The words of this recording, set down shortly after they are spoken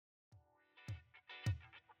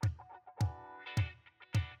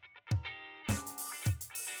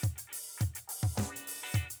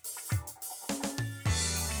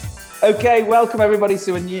Okay, welcome everybody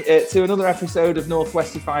to another episode of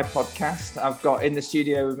Northwestify podcast. I've got in the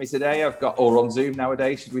studio with me today, or on Zoom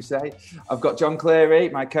nowadays, should we say, I've got John Cleary,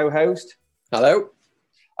 my co-host. Hello.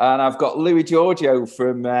 And I've got Louis Giorgio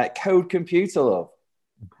from Code Computer Love.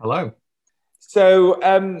 Hello. So,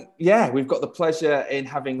 we've got the pleasure in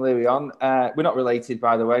having Louis on. We're not related,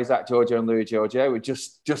 by the way, Zach Giorgio and Louis Giorgio. We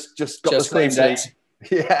just got the same name.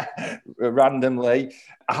 Yeah, randomly.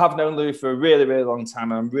 I have known Louis for a really, really long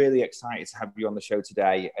time, and I'm really excited to have you on the show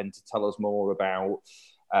today and to tell us more about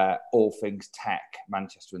all things tech,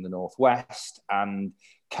 Manchester and the Northwest, and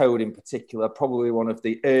Code in particular, probably one of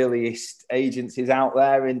the earliest agencies out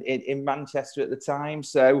there in Manchester at the time.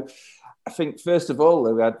 So I think, first of all,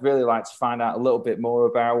 Louis, I'd really like to find out a little bit more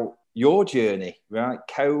about your journey, right?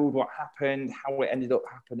 Code, what happened, how it ended up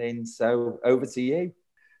happening. So over to you.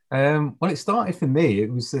 Well, it started for me.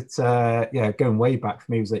 It was at going way back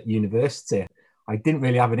for me. It was at university. I didn't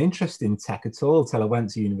really have an interest in tech at all till I went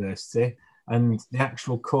to university, and the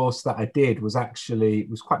actual course that I did was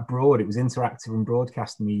quite broad. It was interactive and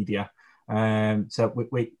broadcast media,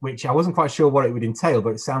 which I wasn't quite sure what it would entail, but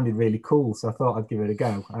it sounded really cool, so I thought I'd give it a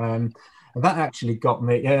go. And that actually got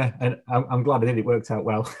me, and I'm glad I did. It worked out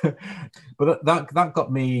well. But that got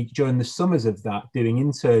me during the summers of that doing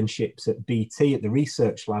internships at BT at the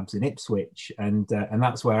research labs in Ipswich, and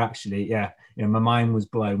that's where actually, my mind was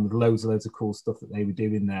blown with loads of cool stuff that they were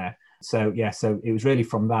doing there. So it was really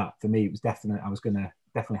from that for me. It was definite. I was going to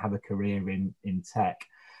definitely have a career in tech,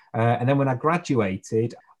 and then when I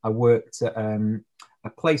graduated, I worked at a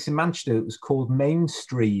place in Manchester that was called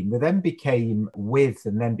Mainstream. They then became With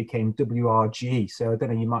and then became WRG. So I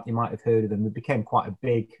don't know, you might have heard of them. They became quite a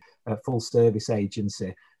big full service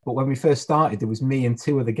agency. But when we first started, there was me and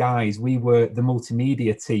two other guys. We were the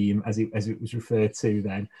multimedia team, as it was referred to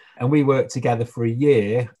then. And we worked together for a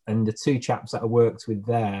year. And the two chaps that I worked with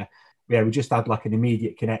there, we just had like an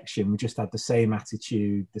immediate connection. We just had the same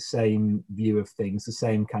attitude, the same view of things, the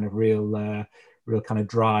same kind of real kind of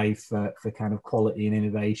drive for kind of quality and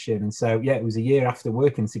innovation. And so, it was a year after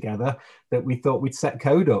working together that we thought we'd set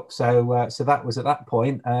Code up. So that was at that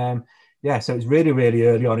point. So it was really, really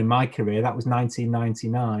early on in my career. That was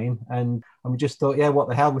 1999. And we just thought, what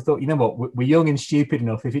the hell? We thought, you know what, we're young and stupid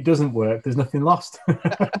enough. If it doesn't work, there's nothing lost.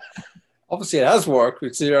 Obviously, it has worked.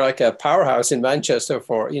 It's like a powerhouse in Manchester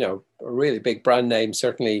for, a really big brand name,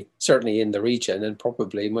 certainly in the region and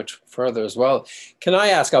probably much further as well. Can I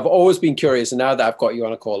ask, I've always been curious, and now that I've got you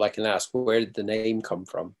on a call, I can ask, where did the name come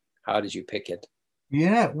from? How did you pick it?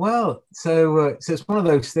 Yeah, well, so it's one of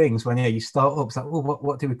those things when you start up, it's like, well,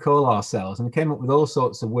 what do we call ourselves? And we came up with all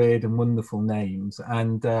sorts of weird and wonderful names,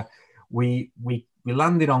 and we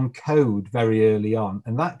landed on Code very early on,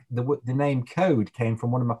 and that the name Code came from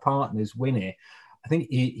one of my partners, Winnie. I think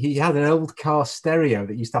he had an old car stereo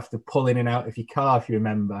that you used to have to pull in and out of your car, if you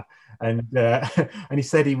remember. And he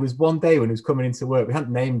said he was one day when he was coming into work, we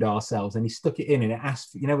hadn't named ourselves, and he stuck it in and it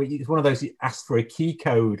asked, it's one of those, he asked for a key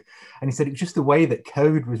code. And he said it was just the way that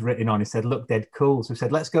Code was written on. He said, look dead cool. So we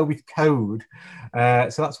said, let's go with Code.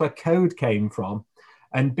 So that's where Code came from.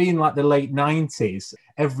 And being like the late 90s,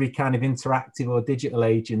 every kind of interactive or digital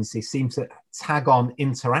agency seems to tag on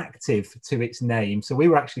interactive to its name. So we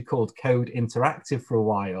were actually called Code Interactive for a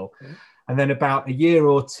while. Mm-hmm. And then about a year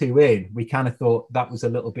or two in, we kind of thought that was a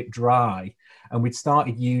little bit dry. And we'd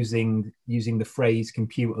started using the phrase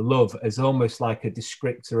computer love as almost like a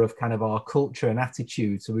descriptor of kind of our culture and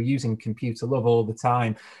attitude. So we're using computer love all the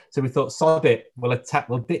time. So we thought, sod it, we'll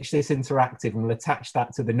ditch this interactive and we'll attach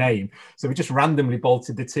that to the name. So we just randomly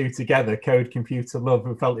bolted the two together, Code Computer Love.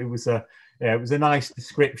 We felt it was a nice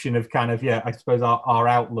description of kind of, I suppose our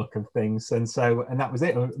outlook of things. And that was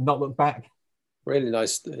it, not look back. Really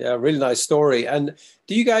nice. Yeah, really nice story. And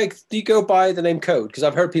do you go by the name Code? Because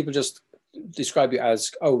I've heard people just describe you as,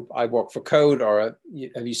 I work for Code, or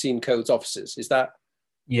have you seen Code's offices? Is that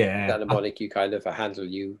a mnemonic a handle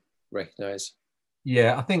you recognize?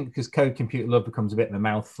 Yeah, I think because Code Computer Love becomes a bit of a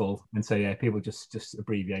mouthful, and so people just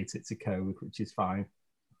abbreviate it to Code, which is fine.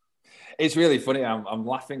 It's really funny. I'm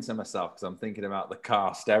laughing to myself because I'm thinking about the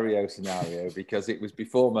car stereo scenario, because it was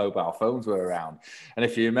before mobile phones were around. And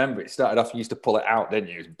if you remember, it started off, you used to pull it out, didn't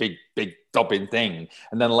you? It was a big dobbing thing.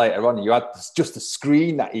 And then later on, you had just a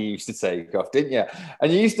screen that you used to take off, didn't you?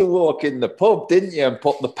 And you used to walk in the pub, didn't you? And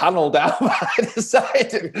put the panel down by the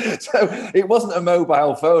side. So it wasn't a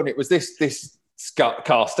mobile phone. It was this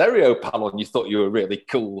car stereo panel, and you thought you were really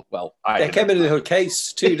cool. Well, they came in a little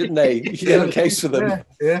case too, didn't they? You had a little case for them.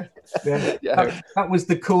 Yeah. That was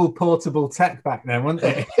the cool portable tech back then,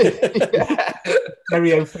 wasn't it?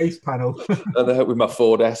 Stereo face panel. And with my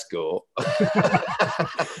Ford Escort.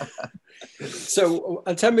 So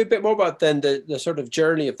tell me a bit more about then the sort of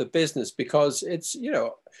journey of the business, because it's,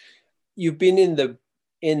 you've been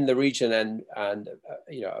in the region and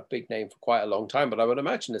a big name for quite a long time, but I would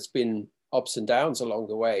imagine it's been ups and downs along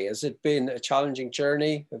the way. Has it been a challenging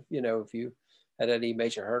journey? Have you had any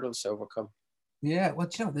major hurdles to overcome? Yeah, well,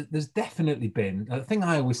 there's definitely been a thing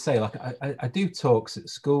I always say. Like I do talks at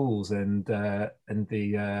schools, and and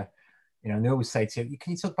they always say to you,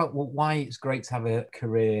 can you talk about why it's great to have a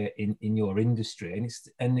career in your industry?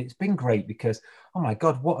 And it's been great because, oh my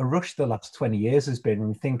God, what a rush the last 20 years has been when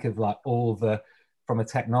we think of like from a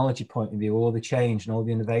technology point of view, all the change and all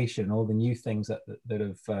the innovation, all the new things that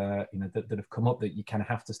have come up that you kind of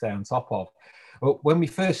have to stay on top of. Well, when we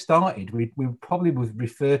first started, we probably would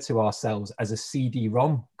refer to ourselves as a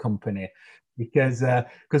CD-ROM company, because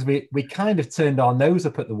we kind of turned our nose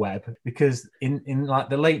up at the web, because in like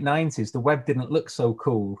the late 90s the web didn't look so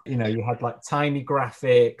cool. You had like tiny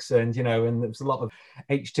graphics, and and there was a lot of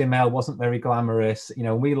HTML, wasn't very glamorous.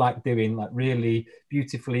 We like doing like really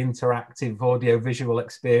beautifully interactive audio visual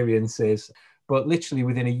experiences. But literally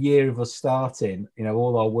within a year of us starting,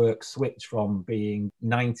 all our work switched from being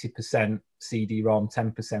 90% CD-ROM,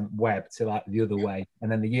 10% web to like the other way. And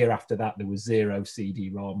then the year after that, there was zero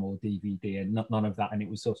CD-ROM or DVD and none of that. And it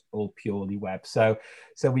was just all purely web. So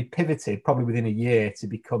we pivoted probably within a year to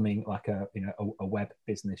becoming like a web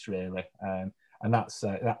business, really. And that's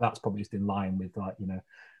probably just in line with like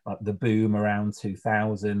the boom around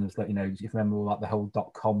 2000. It's like, if you remember like the whole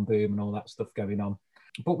 .com boom and all that stuff going on.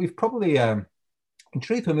 But we've probably, in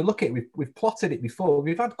truth, when we look at it, we've plotted it before.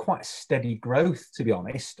 We've had quite steady growth, to be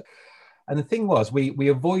honest. And the thing was, we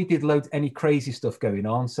avoided any crazy stuff going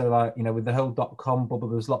on. So like, with the whole .com bubble,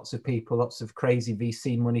 there was lots of people, lots of crazy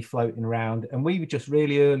VC money floating around. And we were just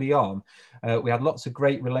really early on. We had lots of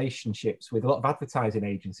great relationships with a lot of advertising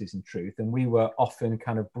agencies, in truth. And we were often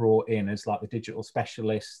kind of brought in as like the digital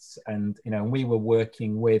specialists. And, and we were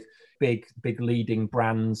working with big leading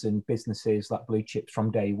brands and businesses like blue chips from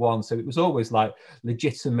day one. So it was always like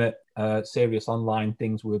legitimate, serious online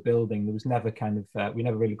things we were building. There was never kind of, we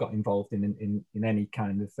never really got involved in any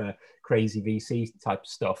kind of crazy VC type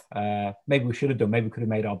stuff. Maybe we should have done, maybe we could have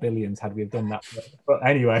made our billions had we have done that. But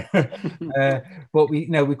anyway, but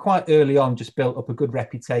we quite early on just built up a good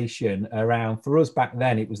reputation around, for us back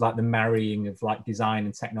then, it was like the marrying of like design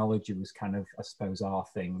and technology was kind of, I suppose, our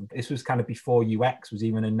thing. This was kind of before UX was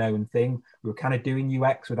even a known thing. We were kind of doing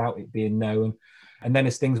UX without it being known. And then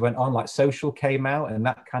as things went on, like social came out and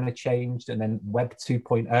that kind of changed. And then Web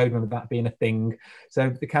 2.0, remember that being a thing.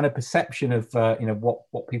 So the kind of perception of,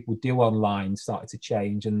 what people do online started to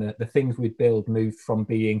change. And the things we'd build moved from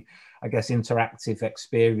being, I guess, interactive,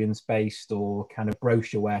 experience-based or kind of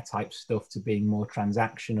brochureware type stuff to being more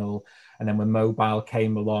transactional. And then when mobile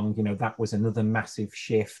came along, that was another massive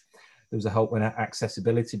shift. There was a hope when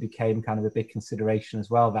accessibility became kind of a big consideration as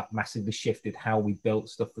well, that massively shifted how we built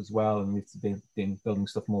stuff as well. And we've been building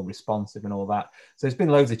stuff more responsive and all that. So there's been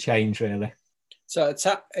loads of change, really. So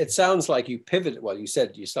it sounds like you pivoted. Well, you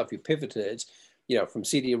said yourself, you pivoted, from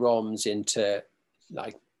CD-ROMs into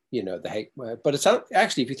like, the but it's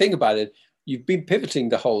actually, if you think about it, you've been pivoting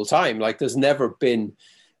the whole time. Like there's never been,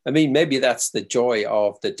 maybe that's the joy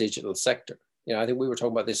of the digital sector. I think we were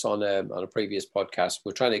talking about this on a previous podcast.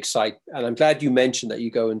 We're trying to excite, and I'm glad you mentioned that you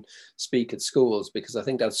go and speak at schools, because I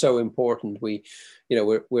think that's so important. We're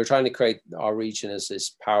trying to create our region as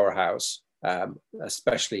this powerhouse,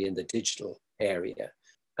 especially in the digital area.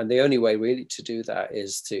 And the only way really to do that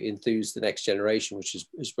is to enthuse the next generation, which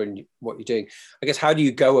is what you're doing. I guess, how do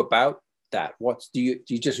you go about that? What do you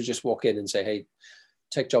just walk in and say, hey,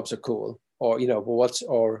 tech jobs are cool, or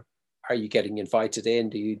or are you getting invited in?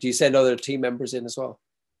 Do you send other team members in as well?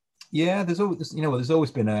 Yeah, there's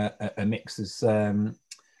always been a mix.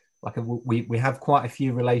 We have quite a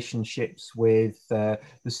few relationships with there's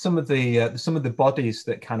some of the bodies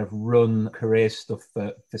that kind of run career stuff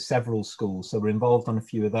for several schools. So we're involved on a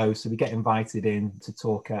few of those. So we get invited in to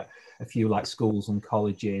talk at a few like schools and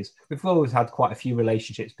colleges. We've always had quite a few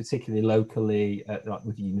relationships, particularly locally, like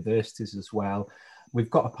with universities as well. We've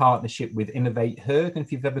got a partnership with Innovate Her, and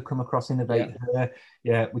if you've ever come across Innovate Her,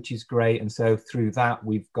 which is great. And so through that,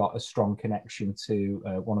 we've got a strong connection to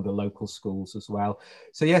one of the local schools as well.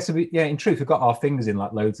 So in truth, we've got our fingers in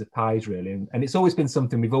like loads of pies, really. And it's always been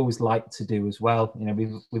something we've always liked to do as well.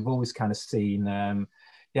 We've always kind of seen,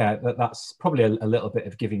 that's probably a little bit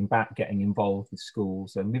of giving back, getting involved with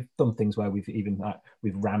schools. And we've done things where we've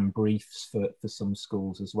ran briefs for some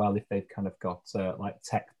schools as well, if they've kind of got like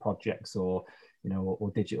tech projects or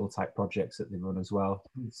digital type projects that they run as well.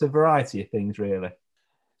 It's a variety of things, really.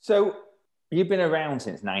 So you've been around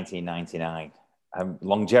since 1999.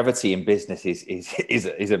 Longevity in business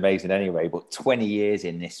is amazing anyway, but 20 years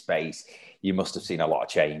in this space, you must have seen a lot of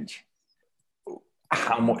change.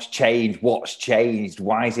 How much change? What's changed?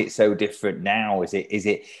 Why is it so different now? Is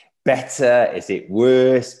it better? Is it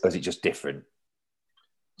worse? Or is it just different?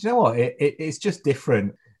 Do you know what? It's just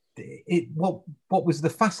different. What was the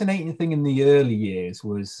fascinating thing in the early years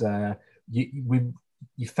was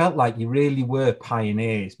you felt like you really were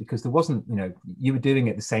pioneers, because there wasn't, you were doing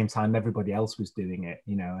it at the same time everybody else was doing it,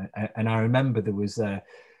 and I remember there was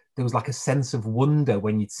like a sense of wonder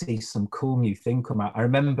when you'd see some cool new thing come out. I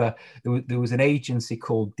remember there was an agency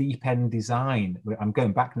called Deep End Design. I'm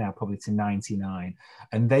going back now probably to 99,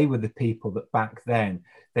 and they were the people that back then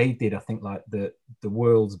they did, I think, like the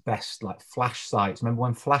world's best like Flash sites. Remember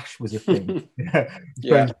when Flash was a thing?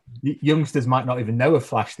 Yeah. Youngsters might not even know of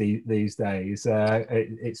Flash these days.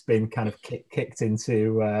 It's been kind of kicked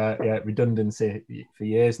into redundancy for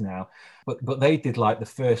years now. But they did like the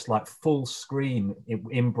first like full screen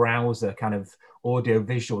in browser kind of audio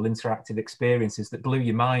visual interactive experiences that blew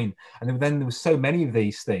your mind. And then there was so many of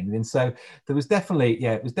these things, and so there was definitely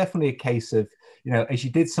it was definitely a case of, as you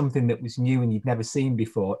did something that was new and you'd never seen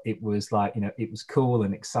before, it was like, it was cool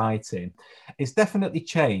and exciting. It's definitely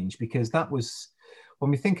changed, because that was, when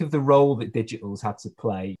we think of the role that digitals had to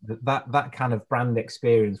play, that kind of brand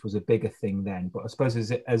experience was a bigger thing then. But I suppose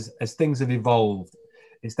as things have evolved,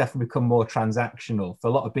 it's definitely become more transactional for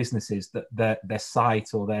a lot of businesses. That their site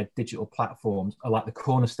or their digital platforms are like the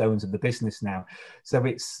cornerstones of the business now. So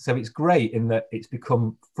it's great in that it's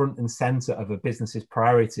become front and center of a business's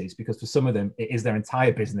priorities, because for some of them it is their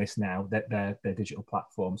entire business now, that their digital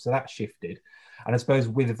platform. So that's shifted, and I suppose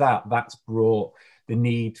with that's brought the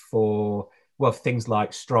need for, well, things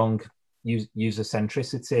like strong user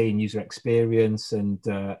centricity and user experience and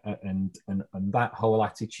that whole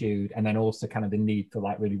attitude, and then also kind of the need for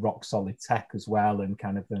like really rock solid tech as well, and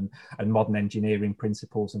kind of and modern engineering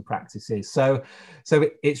principles and practices. So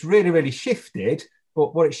it's really shifted.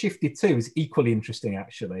 But what it shifted to is equally interesting,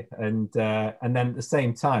 actually, and then at the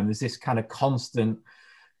same time there's this kind of constant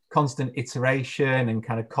iteration and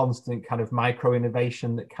kind of constant kind of micro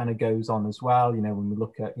innovation that kind of goes on as well. When we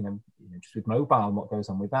look at, just with mobile and what goes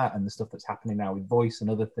on with that, and the stuff that's happening now with voice and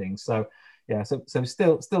other things. So yeah, so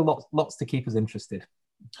still lots to keep us interested.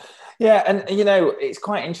 Yeah, and it's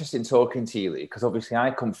quite interesting talking to you, Lee, because obviously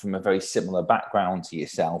I come from a very similar background to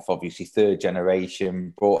yourself. Obviously, third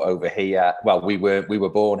generation, brought over here. Well, we were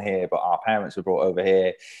born here, but our parents were brought over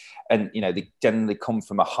here. And, they generally come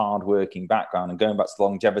from a hard-working background. And going back to the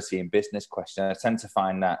longevity in business question, I tend to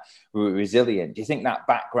find that we're resilient. Do you think that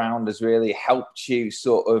background has really helped you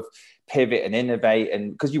sort of pivot and innovate?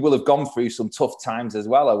 And because you will have gone through some tough times as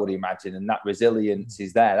well, I would imagine, and that resilience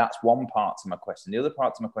is there. That's one part to my question. The other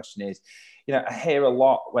part to my question is, I hear a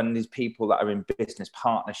lot when there's people that are in business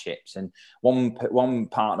partnerships, and one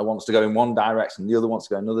partner wants to go in one direction, the other wants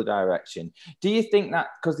to go another direction. Do you think that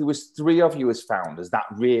because there was three of you as founders, that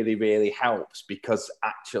really helps? Because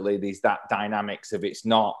actually there's that dynamics of, it's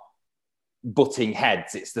not butting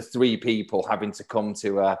heads, it's the three people having to come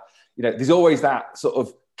to there's always that sort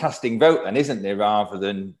of casting vote then, isn't there, rather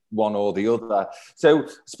than one or the other. So I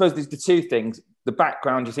suppose there's the two things. The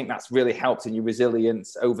background, do you think that's really helped in your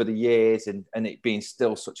resilience over the years and it being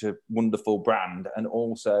still such a wonderful brand? And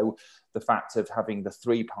also the fact of having the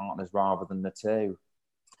three partners rather than the two?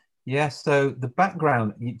 Yeah, so the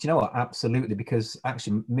background, do you know what? Absolutely, because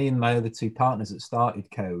actually me and my other two partners that started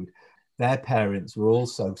Code, their parents were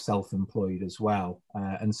also self-employed as well.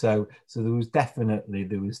 And so there was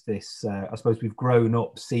this, I suppose we've grown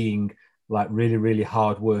up seeing like really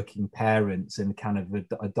hard-working parents, and kind of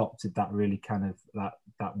adopted that really kind of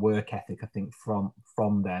that work ethic, I think, from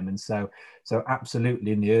them. And so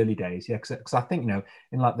absolutely in the early days, yeah, because I think,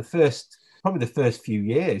 in like probably the first few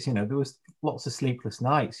years, there was lots of sleepless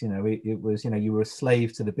nights. It was, you were a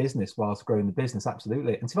slave to the business whilst growing the business.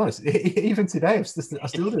 Absolutely. And to be honest, even today, I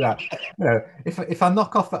still do that. If I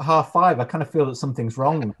knock off at 5:30, I kind of feel that something's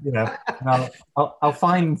wrong. And I'll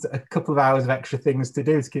find a couple of hours of extra things to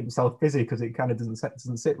do to keep myself busy, because it kind of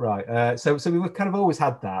doesn't sit right. So we've kind of always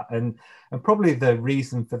had that, and probably the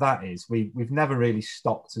reason for that is we've never really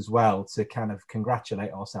stopped as well to kind of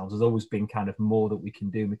congratulate ourselves. There's always been kind of more that we can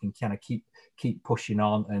do. We can kind of keep pushing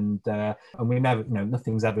on, and we never,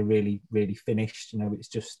 nothing's ever really finished. It's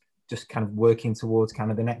just kind of working towards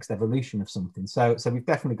kind of the next evolution of something. So we've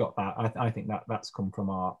definitely got that. I think that's come from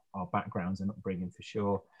our backgrounds and upbringing for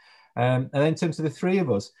sure. And then in terms of the three of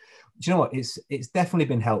us, do you know what? It's definitely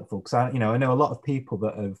been helpful, because I know a lot of people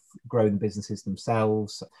that have grown businesses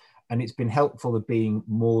themselves, and it's been helpful of being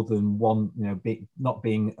more than one, not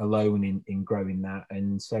being alone in growing that.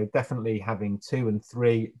 And so definitely having 2 and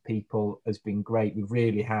 3 people has been great. We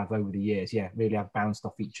really have over the years, really have bounced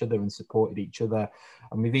off each other and supported each other.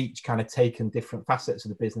 And we've each kind of taken different facets of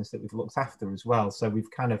the business that we've looked after as well. So we've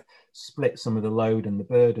kind of split some of the load and the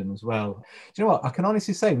burden as well. Do you know what? I can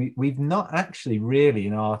honestly say we've not actually really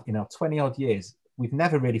in our 20 odd years, we've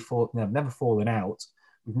never really never fallen out.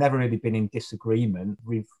 We've never really been in disagreement.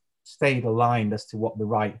 We've stayed aligned as to what the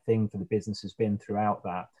right thing for the business has been throughout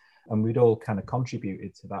that. And we'd all kind of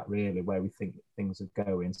contributed to that, really, where we think things are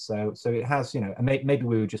going. So it has, and maybe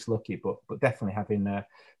we were just lucky, but definitely having,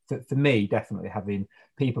 for me, definitely having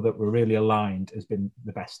people that were really aligned has been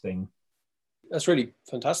the best thing. That's really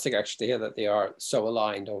fantastic, actually, to hear that they are so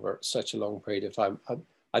aligned over such a long period of time.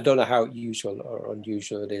 I don't know how usual or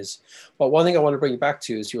unusual it is. But one thing I want to bring you back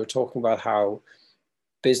to is you were talking about how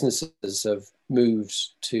businesses have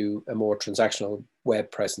moved to a more transactional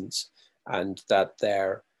web presence, and that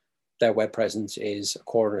their web presence is a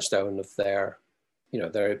cornerstone of their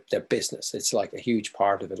business. It's like a huge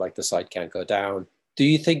part of it, like the site can't go down.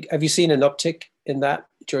 Have you seen an uptick in that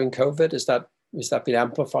during COVID? Has that been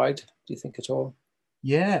amplified, do you think, at all?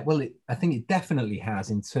 Yeah, well, I think it definitely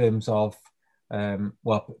has, in terms of,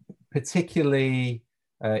 particularly,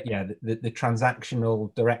 the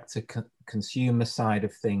transactional direct-to-consumer side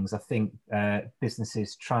of things. I think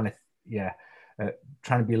businesses trying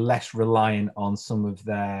to be less reliant on some of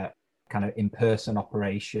their kind of in-person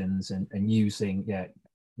operations and using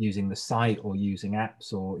the site or using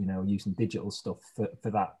apps or using digital stuff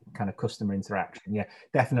for that kind of customer interaction. Yeah,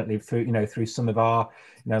 definitely through some of our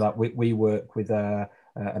like we work with a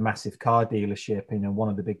massive car dealership. One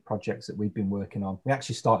of the big projects that we've been working on, we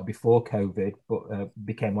actually started before COVID, but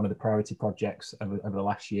became one of the priority projects over the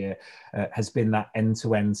last year, has been that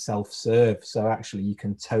end-to-end self-serve. So actually you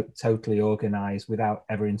can totally organize without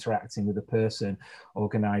ever interacting with a person,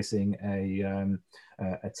 organizing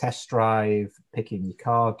a test drive, picking your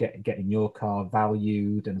car, getting your car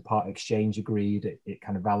valued and part exchange agreed, it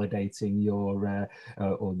kind of validating your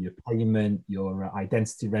or your payment, your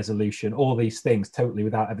identity resolution, all these things totally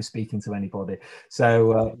without ever speaking to anybody.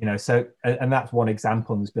 So and that's one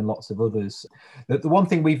example, and there's been lots of others. The one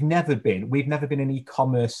thing we've never been an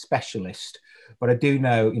e-commerce specialist, but I do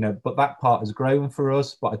know, but that part has grown for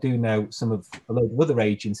us. But I do know a lot of other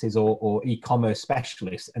agencies or e-commerce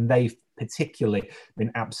specialists, and they've particularly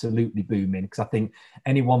been absolutely booming, because I think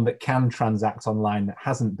anyone that can transact online that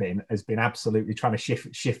hasn't has been absolutely trying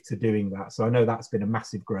to shift to doing that. So I know that's been a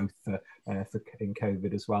massive growth for in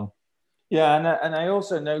COVID as well. Yeah, and I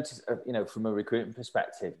also noticed, from a recruitment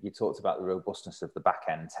perspective, you talked about the robustness of the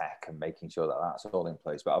back-end tech and making sure that that's all in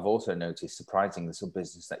place. But I've also noticed, surprisingly, some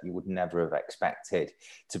business that you would never have expected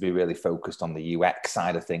to be really focused on the UX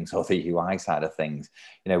side of things or the UI side of things.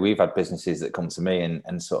 We've had businesses that come to me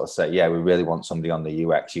and sort of say, yeah, we really want somebody on the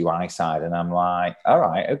UX UI side. And I'm like, all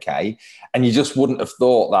right, okay. And you just wouldn't have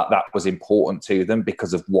thought that was important to them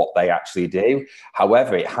because of what they actually do.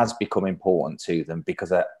 However, it has become important to them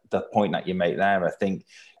because the point that you make there, I think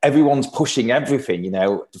everyone's pushing everything,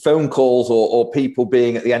 phone calls or people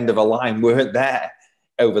being at the end of a line weren't there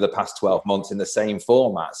over the past 12 months in the same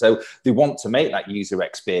format. So they want to make that user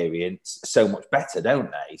experience so much better,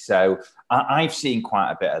 don't they? So I've seen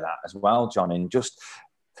quite a bit of that as well, John, and just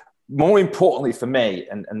more importantly for me,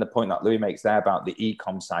 and the point that Louis makes there about the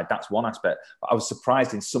e-com side, that's one aspect. But I was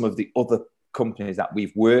surprised in some of the other companies that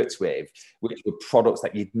we've worked with, which were products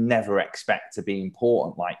that you'd never expect to be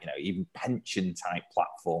important, like even pension type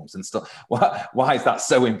platforms and stuff. Why is that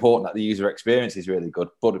so important that the user experience is really good?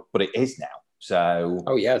 But it is now. So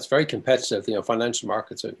it's very competitive. Financial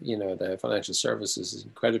markets are, the financial services is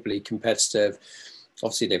incredibly competitive.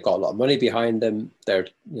 Obviously, they've got a lot of money behind them. They're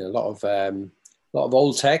a lot of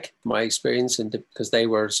old tech, my experience, and because they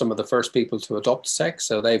were some of the first people to adopt tech,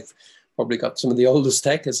 so they've probably got some of the oldest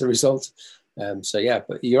tech as a result.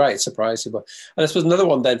 But you're right, it's surprising. But and I suppose another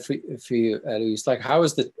one then for you, Louise, like how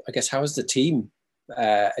is the team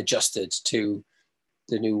adjusted to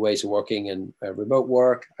the new ways of working and remote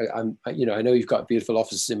work? I know you've got beautiful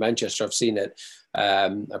offices in Manchester. I've seen it.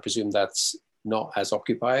 I presume that's not as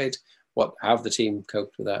occupied. How have the team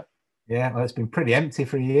coped with that? Yeah, well, it's been pretty empty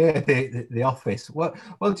for a year, the office. Well,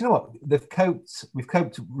 do you know what? We've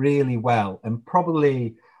coped really well, and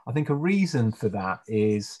probably I think a reason for that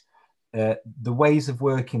is the ways of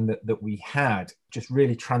working that we had just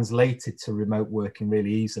really translated to remote working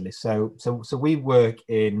really easily. So we work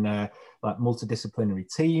in like multidisciplinary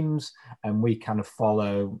teams, and we kind of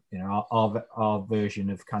follow, you know, our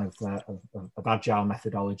version of kind of agile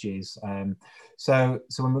methodologies. So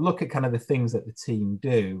when we look at kind of the things that the team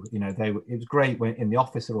do, you know, it was great when in the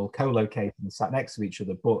office they're all co-located and sat next to each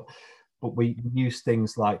other, but we use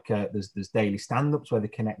things like there's daily stand-ups where they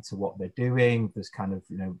connect to what they're doing. There's kind of,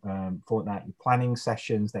 you know, fortnightly planning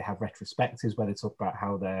sessions. They have retrospectives where they talk about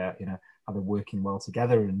how they're, you know, how they're working well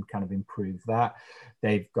together and kind of improve that.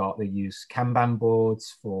 They use Kanban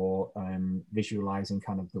boards for visualizing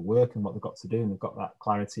kind of the work and what they've got to do, and they've got that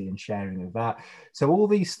clarity and sharing of that. So all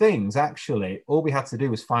these things, actually, all we had to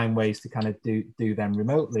do was find ways to kind of do them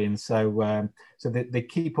remotely. And so they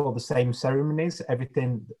keep all the same ceremonies,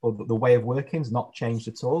 everything, or the way of working is not changed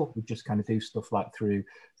at all. We just kind of do stuff like through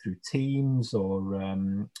Teams, or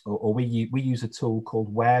we use a tool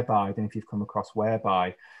called Whereby. I don't know if you've come across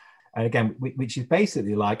Whereby. And again, which is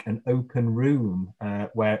basically like an open room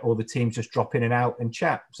where all the teams just drop in and out and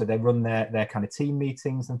chat. So they run their kind of team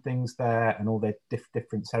meetings and things there, and all their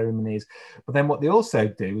different ceremonies. But then what they also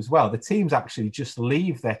do as well, the teams actually just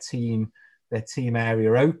leave their team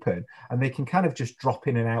area open, and they can kind of just drop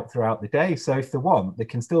in and out throughout the day. So if they want, they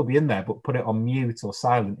can still be in there, but put it on mute or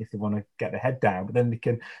silent if they want to get their head down, but then they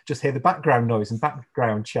can just hear the background noise and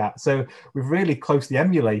background chat. So we've really closely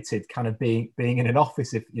emulated kind of being in an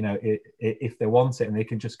office, if, you know, if they want it, and they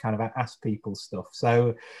can just kind of ask people stuff.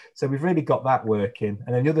 So we've really got that working.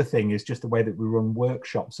 And then the other thing is just the way that we run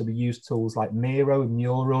workshops. So we use tools like Miro and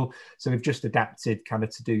Mural. So we've just adapted kind of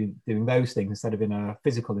to doing those things instead of in a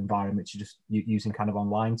physical environment. You just using kind of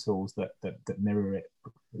online tools that mirror it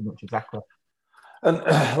pretty much exactly. And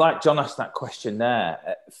like John asked that question there,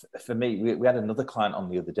 for me, we had another client on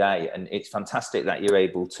the other day, and it's fantastic that you're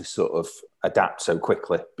able to sort of adapt so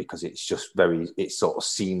quickly, because it's sort of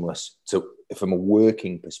seamless from a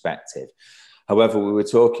working perspective. However, we were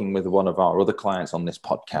talking with one of our other clients on this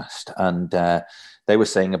podcast, and they were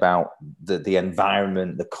saying about the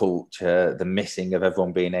environment, the culture, the missing of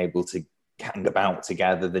everyone being able to hang about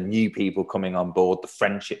together, the new people coming on board, the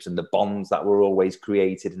friendships and the bonds that were always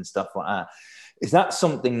created and stuff like that. Is that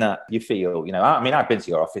something that you feel, you know, I mean, I've been to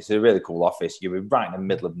your office, it's a really cool office. You were right in the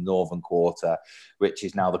middle of Northern Quarter, which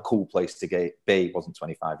is now the cool place to be. It wasn't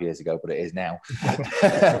 25 years ago, but it is now.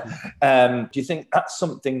 Do you think that's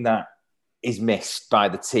something that is missed by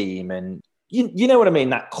the team? And you know what I mean?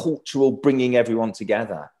 That cultural bringing everyone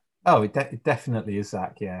together. Oh, it definitely is,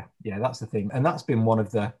 Zach. Yeah, that's the thing. And that's been one of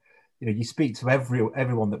the, you know, you speak to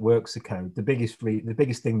everyone that works at Code. The biggest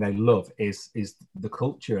thing they love is the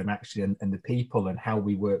culture, and actually and the people, and how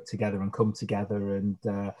we work together and come together,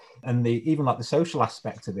 and even like the social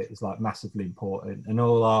aspect of it is like massively important. And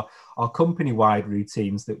all our company wide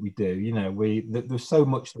routines that we do, you know, there's so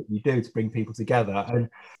much that we do to bring people together, and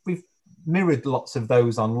we've mirrored lots of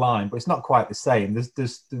those online, but it's not quite the same. There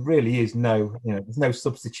really is no, you know, there's no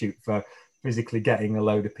substitute for physically getting a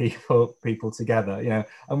load of people together, you know.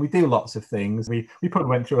 And we do lots of things. We probably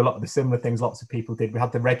went through a lot of the similar things lots of people did. We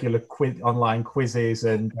had the regular online quizzes,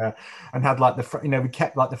 and had like we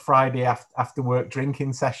kept like the Friday after work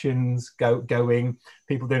drinking sessions going.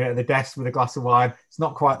 People doing it at the desk with a glass of wine. It's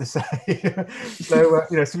not quite the same. So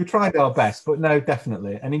you know, so we tried our best, but no,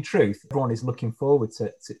 definitely. And in truth, everyone is looking forward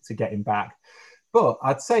to getting back. But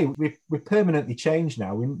I'd say we've permanently changed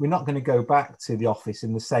now. We're not going to go back to the office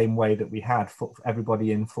in the same way that we had for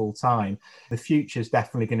everybody in full time. The future is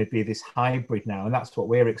definitely going to be this hybrid now, and that's what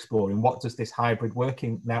we're exploring. What does this hybrid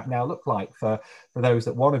working now look like for those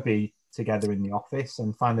that want to be together in the office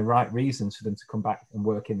and find the right reasons for them to come back and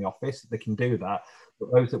work in the office? They can do that,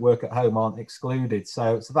 but those that work at home aren't excluded.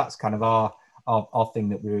 So that's kind of our thing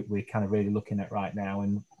that we're kind of really looking at right now.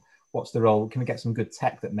 And what's the role? Can we get some good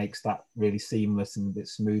tech that makes that really seamless and a bit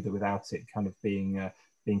smoother without it kind of being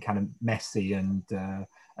kind of messy and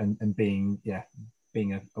being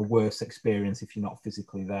a worse experience if you're not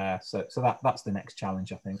physically there? So that's the next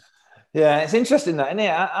challenge, I think. Yeah, it's interesting that, isn't it?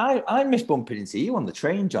 I miss bumping into you on the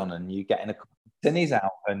train, John, and you getting a tinnies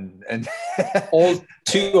out and all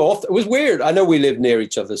too often. It was weird. I know we live near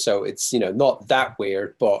each other, so it's, you know, not that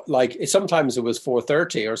weird, but like sometimes it was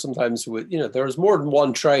 4:30, or sometimes you know, there's more than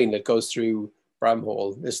one train that goes through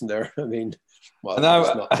Bramhall, isn't there? I mean, well,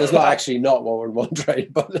 there's not actually not more than one train,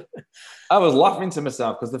 but I was laughing to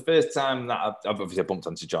myself because the first time that I've obviously bumped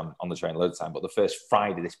into John on the train loads of time, but the first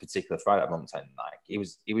Friday, this particular Friday I bumped into, like he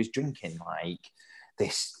was drinking like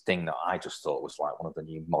this thing that I just thought was like one of the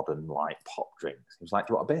new modern like pop drinks. He was like,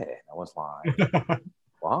 "Do you want a beer?" And I was like,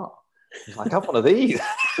 "What?" He's like, have one of these.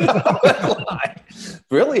 Like,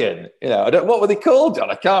 brilliant. You know, what were they called,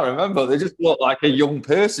 John? I can't remember. They just looked like a young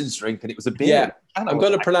person's drink, and it was a beer. Yeah, I'm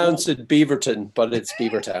going to pronounce it Beaverton, but it's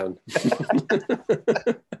Beavertown.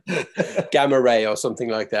 Gamma Ray or something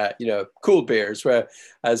like that. You know, cool beers where,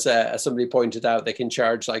 as somebody pointed out, they can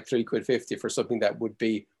charge like £3.50 for something that would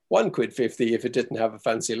be £1.50 if it didn't have a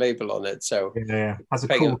fancy label on it. So yeah, has a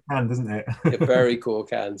cool can, doesn't it? Yeah, very cool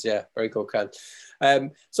cans. Yeah, very cool can.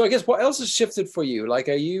 So I guess what else has shifted for you? Like,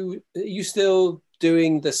 are you still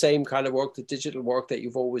doing the same kind of work, the digital work that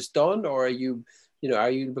you've always done, or are you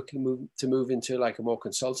looking to move into like a more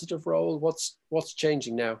consultative role? What's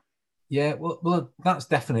changing now? Yeah, well, that's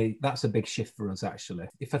a big shift for us actually.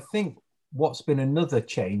 If I think what's been another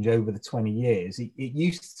change over the 20 years, it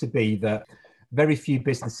used to be that very few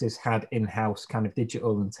businesses had in-house kind of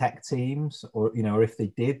digital and tech teams, or if they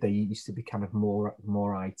did, they used to be kind of more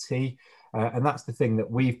IT. And that's the thing that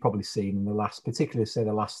we've probably seen in the last, particularly say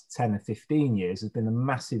the last 10 or 15 years, has been a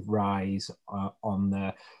massive rise on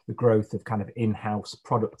the growth of kind of in-house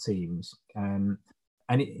product teams. And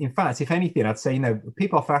in fact, if anything, I'd say,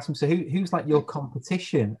 people often ask me, so who's like your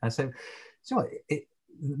competition? And so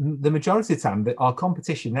the majority of the time, our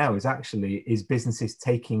competition now is businesses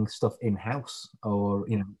taking stuff in-house, or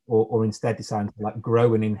instead deciding to like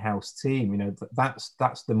grow an in-house team.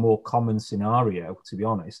 That's the more common scenario, to be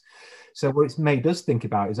honest. So what it's made us think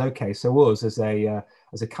about is, okay, so us as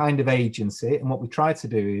a kind of agency, and what we try to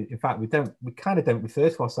do, in fact, we kind of don't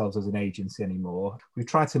refer to ourselves as an agency anymore. We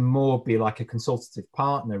try to more be like a consultative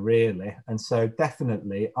partner, really. And so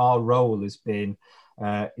definitely our role has been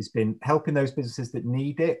helping those businesses that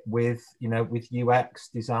need it with UX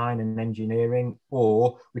design and engineering,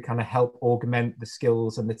 or we kind of help augment the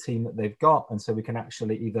skills and the team that they've got. And so we can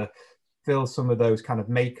actually either fill some of those kind of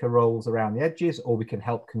maker roles around the edges, or we can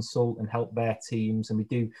help consult and help their teams. And we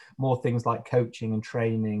do more things like coaching and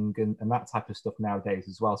training and that type of stuff nowadays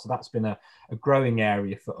as well. So that's been a growing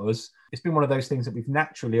area for us. It's been one of those things that we've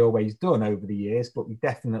naturally always done over the years, but we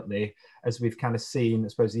definitely, as we've kind of seen, I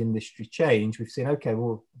suppose, the industry change, we've seen, okay,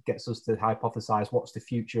 well, it gets us to hypothesize what's the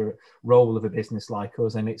future role of a business like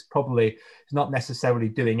us. And it's not necessarily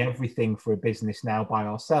doing everything for a business now by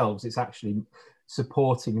ourselves. It's actually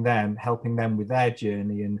supporting them, helping them with their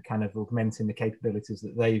journey, and kind of augmenting the capabilities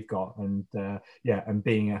that they've got, and and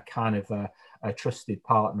being a kind of a trusted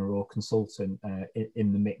partner or consultant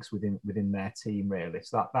in the mix within their team, really.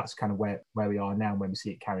 So that's kind of where we are now, and where we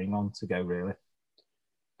see it carrying on to go, really.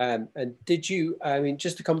 And did you,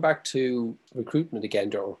 just to come back to recruitment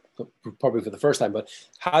again, or probably for the first time, but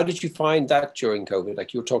how did you find that during COVID?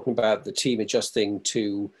 Like, you were talking about the team adjusting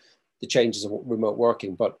to the changes of remote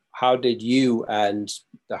working, but how did you and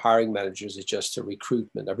the hiring managers adjust to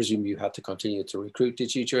recruitment? I presume you had to continue to recruit,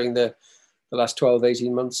 did you, during the last 12,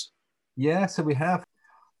 18 months? Yeah, so we have.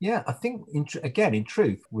 Yeah, I think, in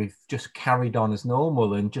truth, we've just carried on as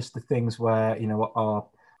normal, and just the things where,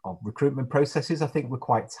 our recruitment processes, I think, were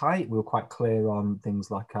quite tight. We were quite clear on things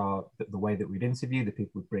like the way that we'd interview, the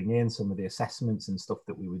people we'd bring in, some of the assessments and stuff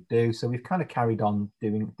that we would do. So we've kind of carried on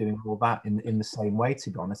doing all that in the same way, to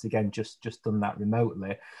be honest. Again, just done that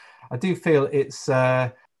remotely. I do feel it's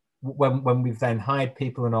when we've then hired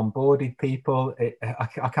people and onboarded people,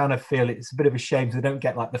 I kind of feel it's a bit of a shame they don't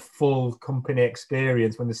get like the full company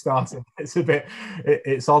experience when they're starting.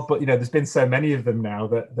 It's odd, but there's been so many of them now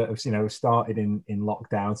that have started in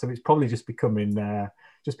lockdown, so it's probably just becoming the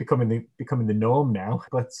norm now.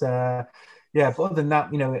 But but other than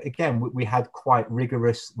that, again, we had quite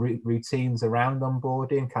rigorous routines around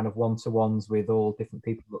onboarding, kind of one-to-ones with all different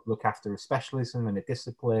people that look after a specialism and a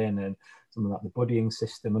discipline, and something like the buddying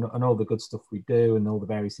system and all the good stuff we do, and all the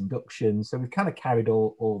various inductions. So we've kind of carried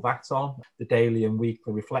all that on. The daily and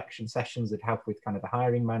weekly reflection sessions that help with kind of the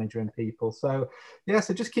hiring manager and people. So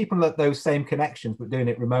so just keeping those same connections, but doing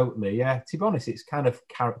it remotely. Yeah, to be honest, it's kind of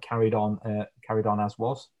carried on as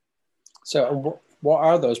was. So what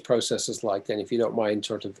are those processes like then, if you don't mind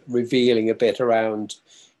sort of revealing a bit around,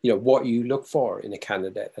 what you look for in a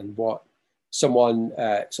candidate, and what someone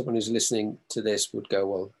who's listening to this would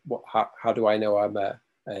go, well, how do I know I'm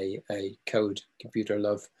a code computer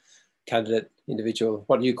love candidate individual?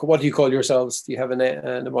 What do you call yourselves? Do you have a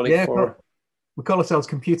mnemonic for? We call ourselves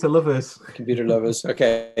computer lovers. Computer lovers.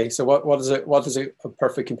 Okay. So what does a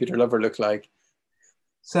perfect computer lover look like?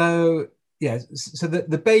 So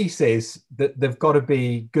the base is that they've got to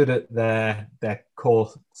be good at their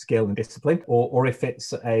core skill and discipline, or if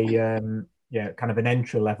it's a kind of an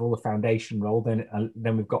entry level, a foundation role,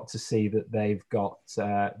 then we've got to see that they've got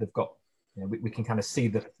we can kind of see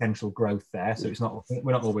the potential growth there. So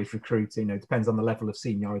we're not always recruiting. It depends on the level of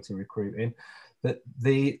seniority recruiting.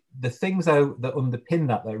 The things though that underpin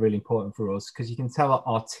that are really important for us, because you can tell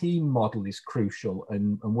our team model is crucial,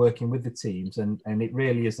 and working with the teams, and it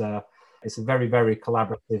really is it's a very, very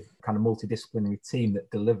collaborative kind of multidisciplinary team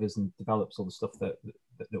that delivers and develops all the stuff that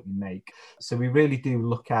we make. So we really do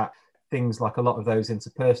look at things like a lot of those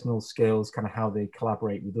interpersonal skills, kind of how they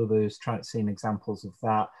collaborate with others, seeing examples of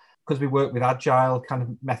that. Because we work with agile kind of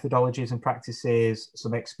methodologies and practices,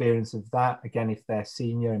 some experience of that. Again, if they're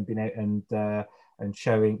senior and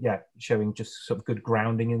showing just sort of good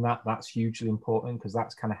grounding in that, that's hugely important, because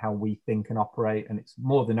that's kind of how we think and operate. And it's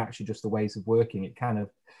more than actually just the ways of working.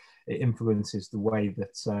 It influences the way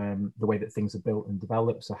that things are built and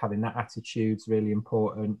developed. So having that attitude is really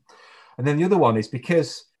important. And then the other one is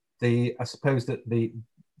because I suppose that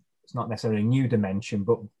it's not necessarily a new dimension,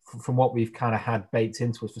 but from what we've kind of had baked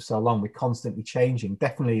into us for so long, we're constantly changing.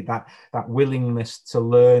 Definitely that willingness to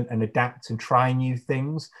learn and adapt and try new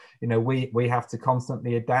things. We have to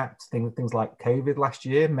constantly adapt. Things like COVID last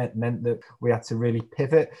year meant that we had to really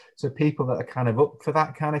pivot. So people that are kind of up for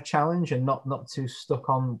that kind of challenge and not too stuck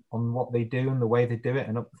on what they do and the way they do it,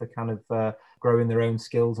 and up for kind of growing their own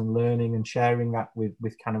skills and learning and sharing that with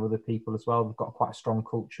kind of other people as well. We've got quite a strong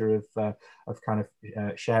culture of kind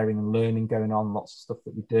of sharing and learning going on, lots of stuff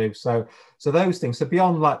that we do. So those things. So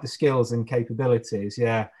beyond like the skills and capabilities,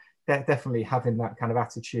 definitely having that kind of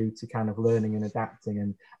attitude to kind of learning and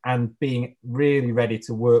adapting and being really ready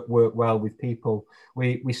to work well with people.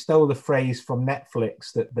 We stole the phrase from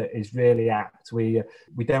Netflix that is really apt. We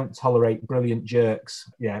don't tolerate brilliant jerks,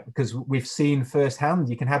 because we've seen firsthand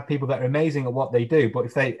you can have people that are amazing at what they do, but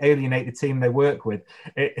if they alienate the team they work with,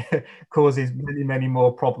 it causes many, many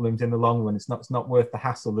more problems in the long run. It's not worth the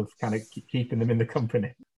hassle of kind of keeping them in the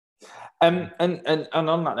company. And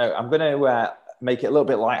on that note, I'm going to make it a little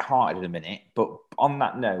bit lighthearted in a minute. But on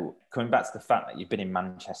that note, coming back to the fact that you've been in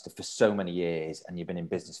Manchester for so many years and you've been in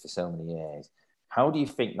business for so many years, how do you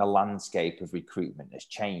think the landscape of recruitment has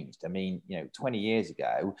changed? I mean, 20 years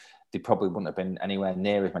ago, there probably wouldn't have been anywhere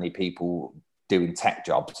near as many people doing tech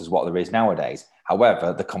jobs as what there is nowadays.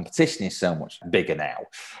 However, the competition is so much bigger now.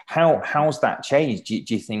 How's that changed? Do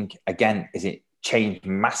you think, again, is it changed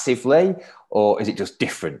massively, or is it just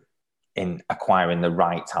different in acquiring the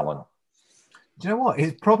right talent? Do you know what?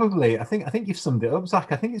 It's probably, I think you've summed it up,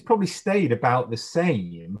 Zach. I think it's probably stayed about the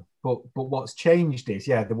same, but what's changed is,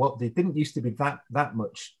 there didn't used to be that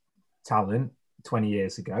much talent 20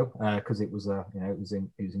 years ago, because it was a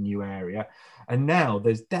new area, and now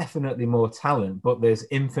there's definitely more talent, but there's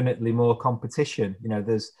infinitely more competition.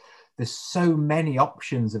 There's so many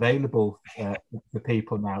options available for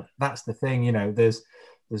people now. That's the thing. There's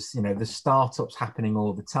startups happening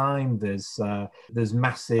all the time. There's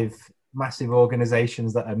massive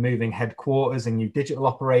organizations that are moving headquarters and new digital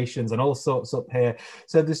operations and all sorts up here.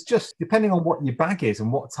 So there's just, depending on what your bag is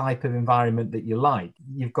and what type of environment that you like,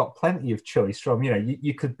 you've got plenty of choice from,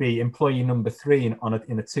 you could be employee number 3 in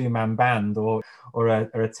a 2-man band or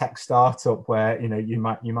a tech startup where, you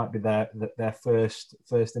might be their first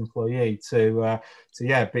employee to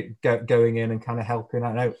going in and kind of helping, I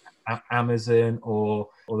don't know, Amazon or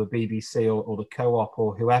the BBC or the Co-op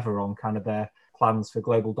or whoever on kind of their plans for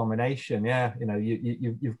global domination.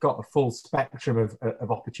 You've got a full spectrum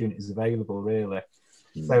of opportunities available, really.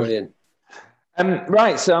 So, brilliant.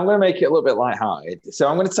 Right, so I'm going to make it a little bit lighthearted. So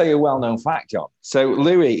I'm going to tell you a well-known fact, John. So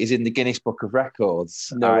Louis is in the Guinness Book of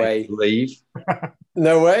Records. No way. I believe.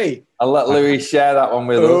 No way. I'll let Louis share that one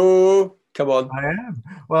with us. Oh, come on. I am.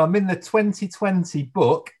 Well, I'm in the 2020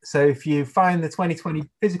 book. So if you find the 2020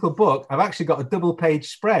 physical book, I've actually got a double-page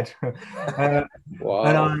spread. Wow.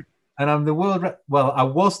 And I'm I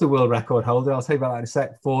was the world record holder, I'll tell you about that in a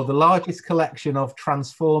sec, for the largest collection of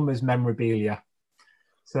Transformers memorabilia.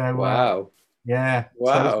 So, wow.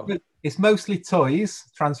 Wow. So it's mostly toys,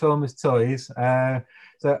 Transformers toys.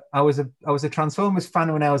 So I was a Transformers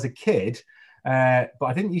fan when I was a kid, but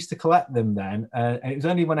I didn't used to collect them then. And it was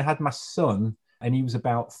only when I had my son, and he was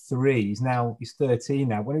about 3. He's 13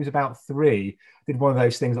 now. When he was about 3, I did one of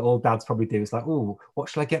those things that all dads probably do. It's like, oh, what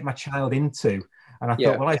should I get my child into? And I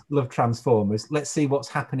thought, well, I love Transformers. Let's see what's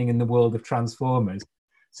happening in the world of Transformers.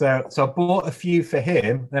 So I bought a few for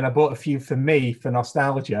him. Then I bought a few for me for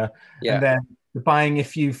nostalgia. Yeah. And then the buying a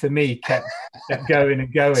few for me kept going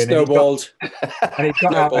and going. Snowballed. And it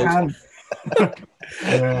got out of hand.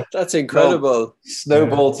 That's incredible. Well,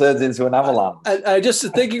 snowball turns into an avalanche. And I just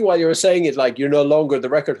thinking while you were saying it, like, you're no longer the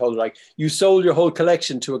record holder. Like, you sold your whole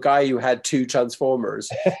collection to a guy who had 2 Transformers.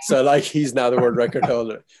 So like, he's now the world record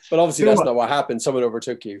holder. But obviously that's not what happened. Someone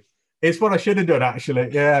overtook you. It's what I should have done, actually.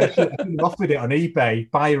 Yeah, I should have offered it on eBay,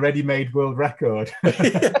 buy a ready-made world record.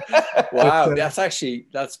 Wow,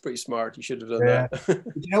 that's pretty smart. You should have done that.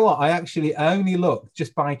 You know what? I only looked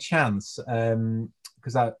just by chance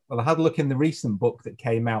because I had a look in the recent book that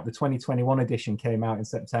came out. The 2021 edition came out in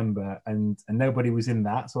September, and nobody was in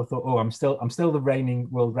that. So I thought, I'm still the reigning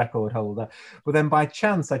world record holder. But then by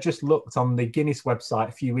chance, I just looked on the Guinness website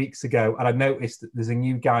a few weeks ago, and I noticed that there's a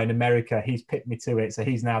new guy in America. He's pipped me to it, so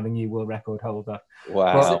he's now the new world record holder.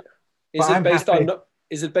 Wow! Is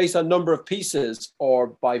it based on number of pieces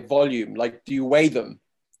or by volume? Like, do you weigh them?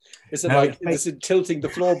 Is it is it tilting the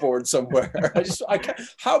floorboard somewhere?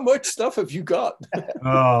 How much stuff have you got?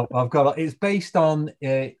 It's based on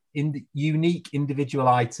unique individual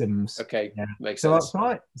items. Okay, makes sense.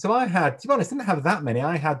 So I had, to be honest, I didn't have that many.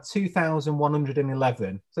 I had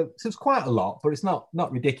 2,111. So it's quite a lot, but it's not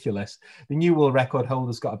ridiculous. The new world record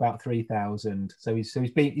holder's got about 3,000. So he's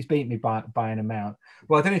beat me by an amount.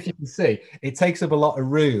 Well, I don't know if you can see. It takes up a lot of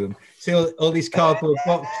room. See all these cardboard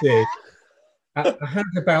boxes. I had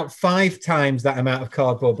about 5 times that amount of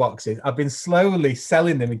cardboard boxes. I've been slowly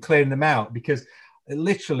selling them and clearing them out because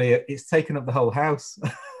it's taken up the whole house.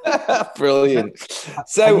 Brilliant.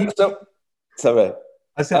 Sorry.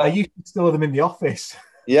 I used to store them in the office.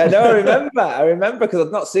 Yeah, no, I remember because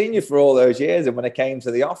I've not seen you for all those years. And when I came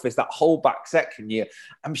to the office, that whole back section,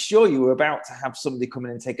 I'm sure you were about to have somebody come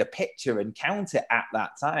in and take a picture and count it at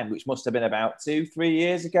that time, which must have been about 2-3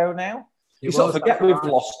 years ago now. You sort of forget we've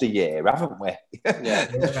lost a year, haven't we? Yeah.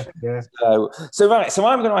 So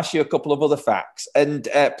I'm going to ask you a couple of other facts, and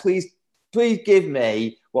please give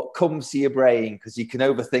me what comes to your brain because you can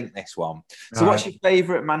overthink this one. So, what's your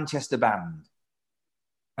favourite Manchester band?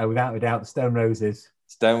 Without a doubt, Stone Roses.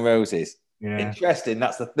 Stone Roses. Yeah. Interesting.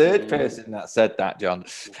 That's the third person that said that, John.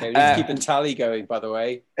 Okay, we're keeping tally going, by the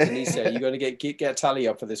way. Anissa, you're going to get a tally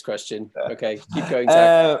up for this question. Okay, keep going,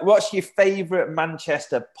 Zach. What's your favourite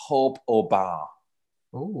Manchester pub or bar?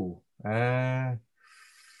 Oh, God,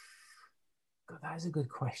 that is a good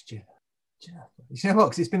question. You know what?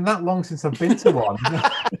 Because it's been that long since I've been to one.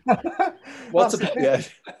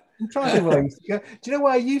 I'm trying to think where I used to go. Do you know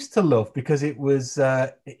what I used to love? Because it was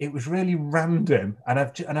really random, and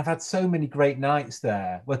I've had so many great nights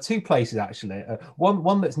there. Well, 2 places actually.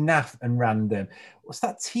 One that's naff and random. What's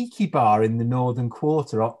that tiki bar in the Northern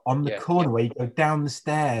Quarter on the corner where you go down the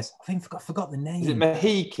stairs? I think I forgot the name. Is it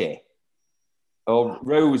Mahiki or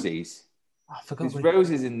Rosie's? I forgot. There's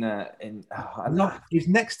Roses in it's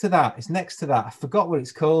next to that. It's next to that. I forgot what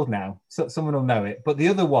it's called now. So someone will know it. But the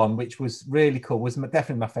other one, which was really cool, was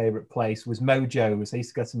definitely my favourite place, was Mojo's. I used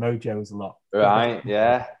to go to Mojo's a lot. Right.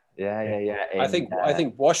 Yeah. I think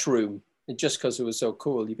Washroom, just because it was so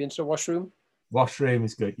cool. You've been to the Washroom? Washroom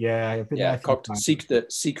is good. Yeah. I've been there the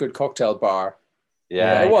secret cocktail bar.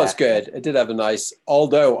 Yeah, it was good. It did have a nice,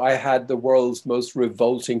 although I had the world's most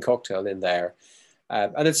revolting cocktail in there.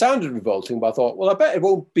 And it sounded revolting, but I thought, well, I bet it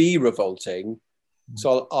won't be revolting,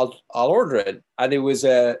 so I'll order it. And it was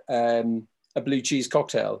a blue cheese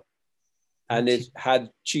cocktail, and it had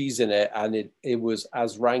cheese in it, and it was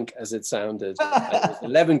as rank as it sounded. It was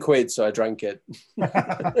 11 quid, so I drank it.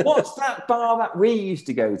 What's that bar that we used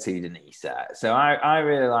to go to, Denise? So I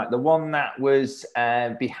really like the one that was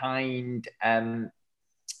behind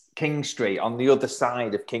King Street, on the other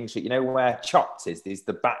side of King Street. You know where Chops is? There's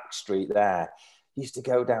the back street there. Used to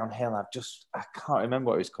go downhill. I can't remember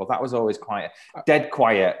what it was called. That was always quiet, dead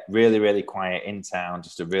quiet, really, really quiet in town.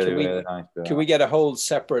 Just a really nice bar. Can we get a whole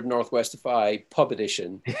separate Northwest FI pub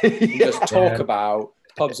edition and just talk about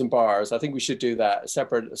pubs and bars? I think we should do that, a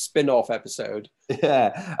separate spin-off episode.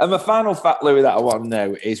 Yeah. And my final fact, Louis, that I want to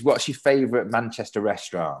know is, what's your favourite Manchester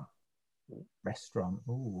restaurant?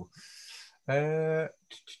 Ooh. You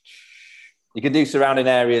can do surrounding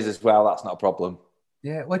areas as well. That's not a problem.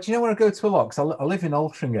 Yeah, well, do you know where I go to a lot? Because I live in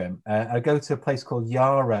Altrincham. I go to a place called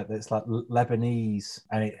Yara that's like Lebanese,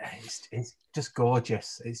 and it's just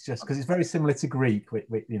gorgeous. It's just because it's very similar to Greek,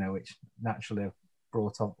 which naturally I've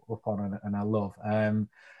brought up on and I love. And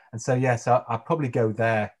so I probably go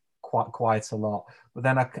there quite a lot. But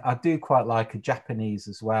then I do quite like a Japanese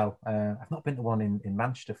as well. I've not been to one in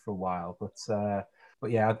Manchester for a while, but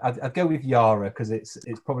yeah, I'd go with Yara because it's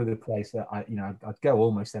probably the place that I'd go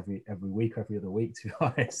almost every week or every other week, to be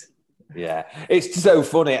honest. Yeah, it's so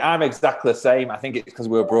funny. I'm exactly the same. I think it's because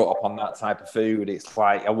we were brought up on that type of food. It's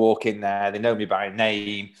like I walk in there, they know me by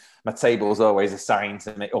name. My table's always assigned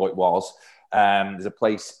to me. Oh, it was. There's a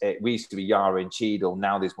place, we used to be Yara in Cheadle.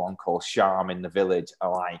 Now there's one called Charm in the village.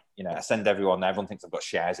 I send everyone there. Everyone thinks I've got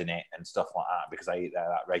shares in it and stuff like that because I eat there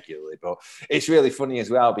that regularly. But it's really funny as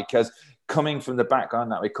well because coming from the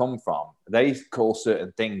background that we come from, they call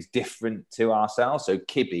certain things different to ourselves. So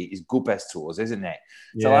kibby is gubes to us, isn't it?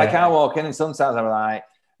 Yeah. So like I walk in and sometimes I'm like,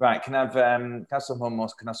 right, can I have some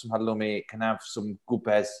hummus? Can I have some halloumi? Can I have some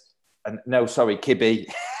gubes? And no, sorry,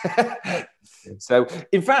 kibby. So,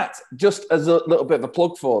 in fact, just as a little bit of a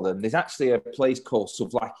plug for them, there's actually a place called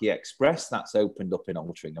Souvlaki Express that's opened up in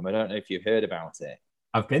Altrincham. I don't know if you've heard about it.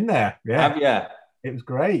 I've been there. Yeah. Have you? It was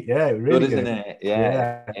great. Yeah, it was really good. Isn't it?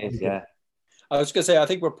 Yeah. It is, yeah. I was going to say, I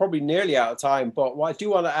think we're probably nearly out of time, but what I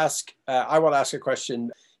do want to ask, I want to ask a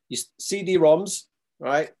question. You CD-ROMs,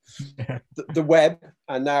 right? the web,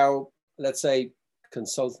 and now let's say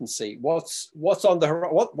consultancy. What's on the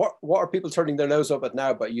what are people turning their nose up at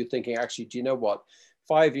now? But you thinking, actually, do you know what?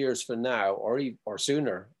 5 years from now, or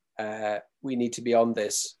sooner, we need to be on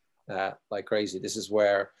this like crazy. This is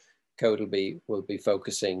where Code will be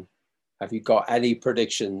focusing. Have you got any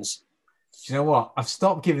predictions? Do you know what? I've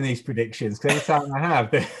stopped giving these predictions because every time I have,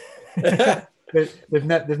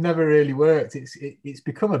 they've never really worked. It's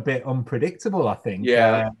become a bit unpredictable, I think.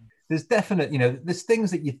 Yeah. There's definite, there's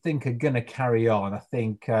things that you think are going to carry on. I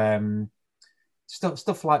think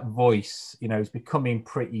stuff like voice, is becoming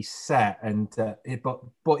pretty set. And but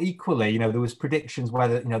equally, there was predictions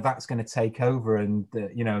whether that's going to take over, and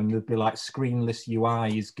and there'd be like screenless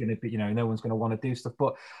UI is going to be, no one's going to want to do stuff.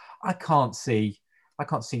 But I can't see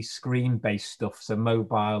screen-based stuff, so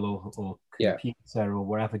mobile or computer or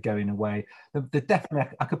wherever going away. The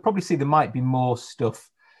definitely, I could probably see there might be more stuff.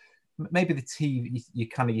 Maybe the TV, your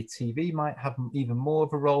TV might have even more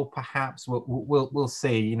of a role. Perhaps we'll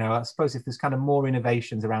see. I suppose if there's kind of more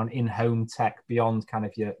innovations around in-home tech beyond kind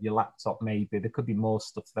of your laptop, maybe there could be more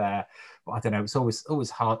stuff there. But I don't know. It's always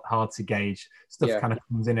hard to gauge. Stuff kind of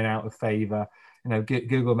comes in and out of favor.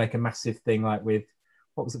 Google make a massive thing like with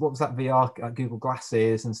what was that VR Google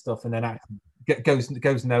Glasses and stuff, and then it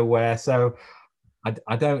goes nowhere. So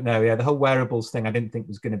I don't know. Yeah, the whole wearables thing I didn't think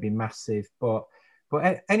was going to be massive, but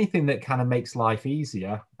anything that kind of makes life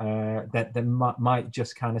easier, that might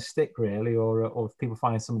just kind of stick, really, or if people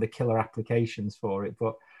find some of the killer applications for it.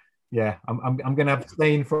 But yeah, I'm going to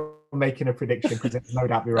abstain from making a prediction because it's no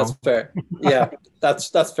doubt be wrong. That's fair. Yeah,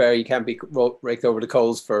 that's fair. You can't be raked over the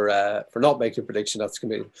coals for not making a prediction. That's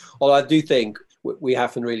completely. Although I do think we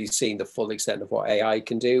haven't really seen the full extent of what AI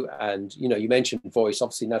can do. And you mentioned voice.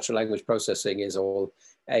 Obviously, natural language processing is all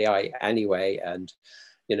AI anyway, and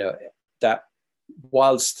that.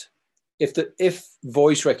 Whilst if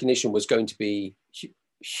voice recognition was going to be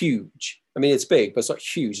huge, I mean, it's big, but it's not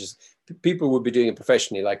huge. People would be doing it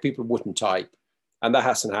professionally, like people wouldn't type, and that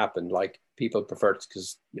hasn't happened. Like people prefer it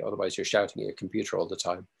because otherwise you're shouting at your computer all the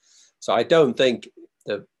time. So I don't think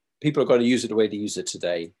that people are going to use it the way they use it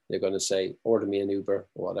today. They're going to say, order me an Uber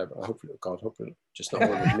or whatever. Hopefully just not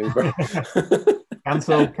order an Uber.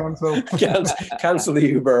 Cancel the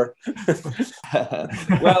Uber.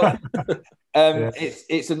 Well,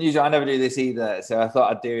 it's unusual. I never do this either, so I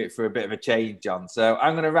thought I'd do it for a bit of a change, John. So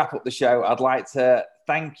I'm going to wrap up the show. I'd like to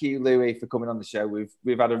thank you, Louis, for coming on the show.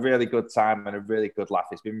 We've had a really good time and a really good laugh.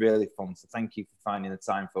 It's been really fun. So thank you for finding the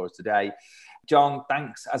time for us today. John,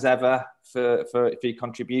 thanks as ever for your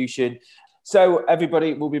contribution. So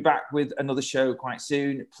everybody, we'll be back with another show quite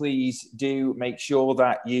soon. Please do make sure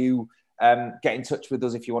that you get in touch with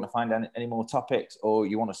us if you want to find any more topics or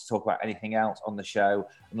you want us to talk about anything else on the show.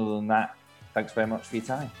 And other than that, thanks very much for your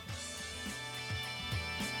time.